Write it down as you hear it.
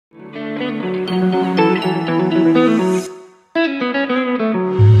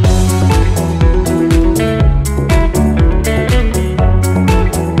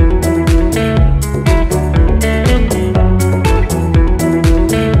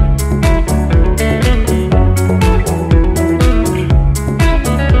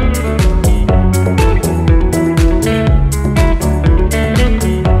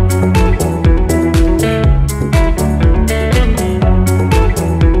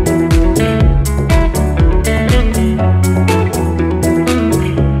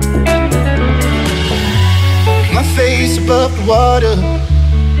Water.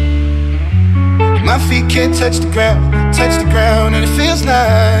 My feet can't touch the ground, and it feels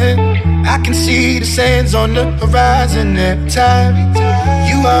like I can see the sands on the horizon every time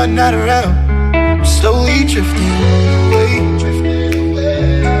you are not around. I'm slowly drifting away,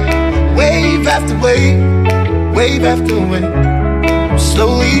 wave after wave, wave after wave. I'm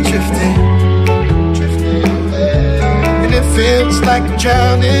slowly drifting, and it feels like I'm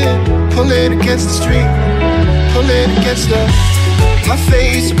drowning, pulling against the stream, pulling against my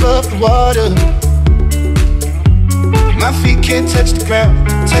face above the water. My feet can't touch the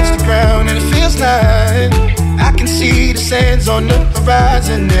ground, and it feels like I can see the sands on the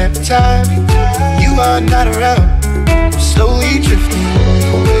horizon every time you are not around. I'm slowly drifting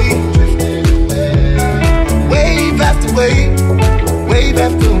away, wave after wave, wave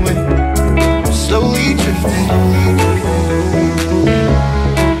after wave. I'm slowly drifting,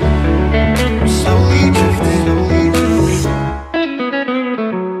 slowly drifting.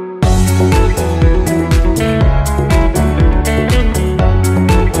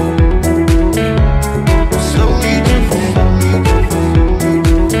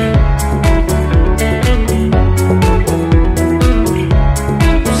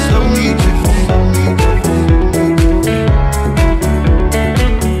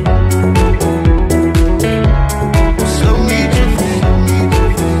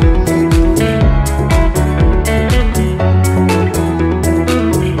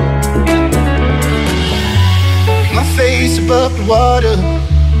 Above the water,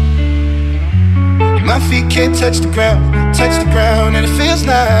 my feet can't touch the ground, and it feels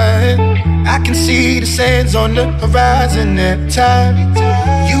like I can see the sands on the horizon every time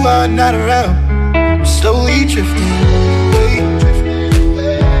you are not around. I'm slowly drifting away,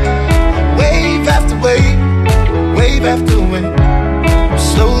 wave after wave, wave after wave. I'm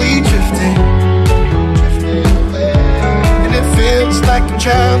slowly drifting, and it feels like I'm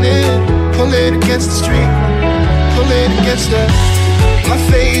drowning, pulling against the stream, pulling against my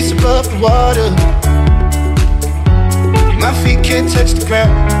face above the water. My feet can't touch the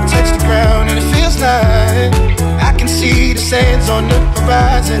ground, and it feels like I can see the sands on the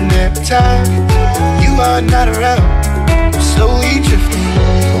horizon every time you are not around. I'm slowly drifting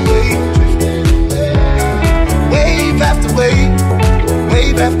away, wave after wave,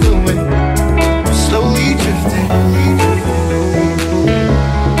 wave after wave. I'm slowly drifting,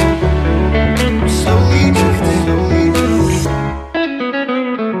 slowly drifting.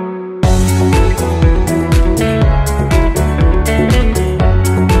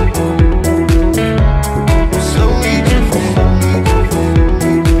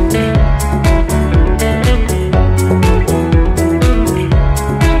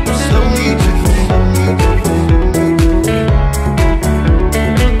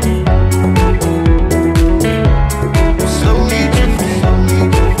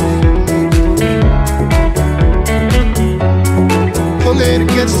 Pulling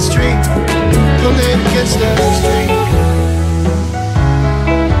against the stream, pulling against the stream.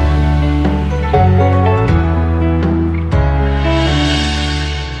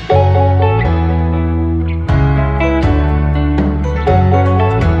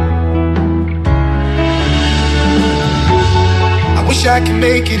 I wish I could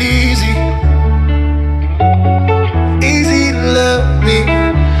make it easy, easy to love me,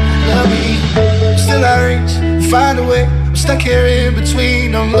 love me. Still I reach, find a way. I'm stuck here in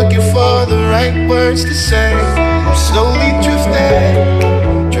between, I'm looking for the right words to say. I'm slowly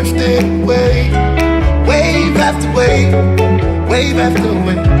drifting, drifting away, wave after wave, wave after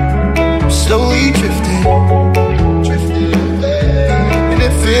wave. I'm slowly drifting, drifting away, and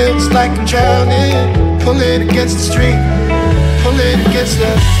it feels like I'm drowning, pulling against the stream, pulling against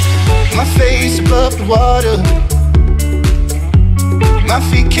my face above the water. My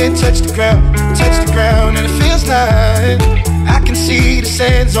feet can't touch the ground, and it feels like I can see the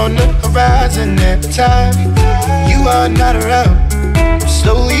sands on the horizon every time you are not around. I'm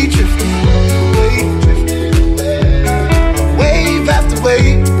slowly drifting away, wave after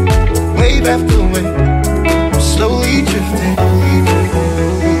wave, wave after wave. I'm slowly drifting.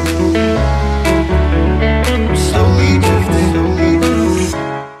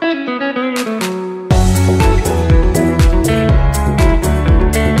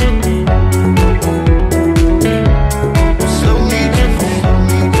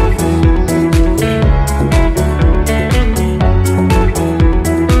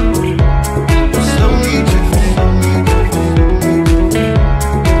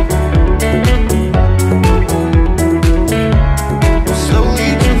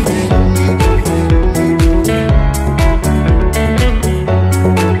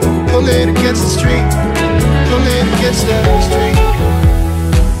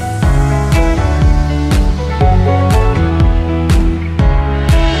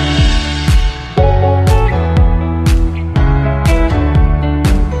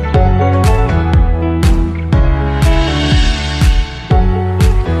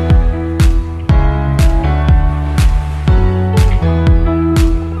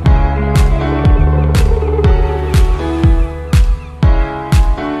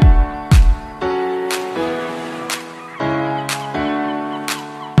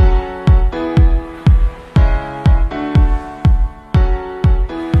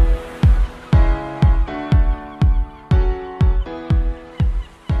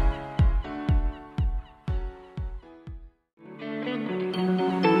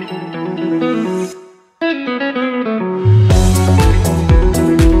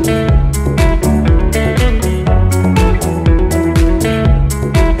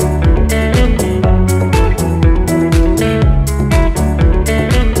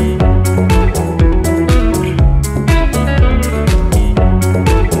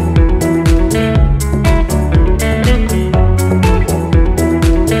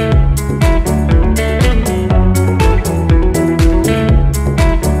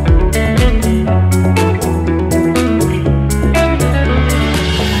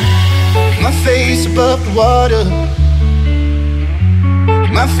 face above the water.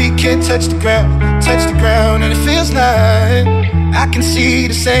 My feet can't touch the ground, and it feels like I can see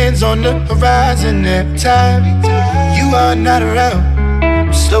the sands on the horizon. Every time you are not around,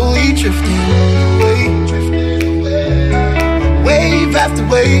 I'm slowly drifting away. Wave after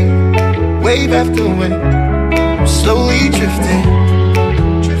wave, wave after wave, I'm slowly drifting.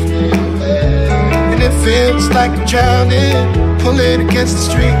 And it feels like I'm drowning, pulling against the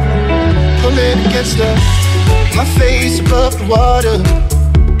stream, pulling against my face above the water.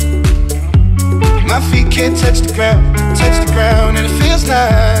 My feet can't touch the ground, and it feels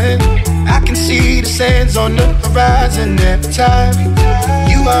like I can see the sands on the horizon. Every time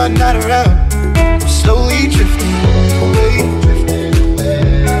you are not around,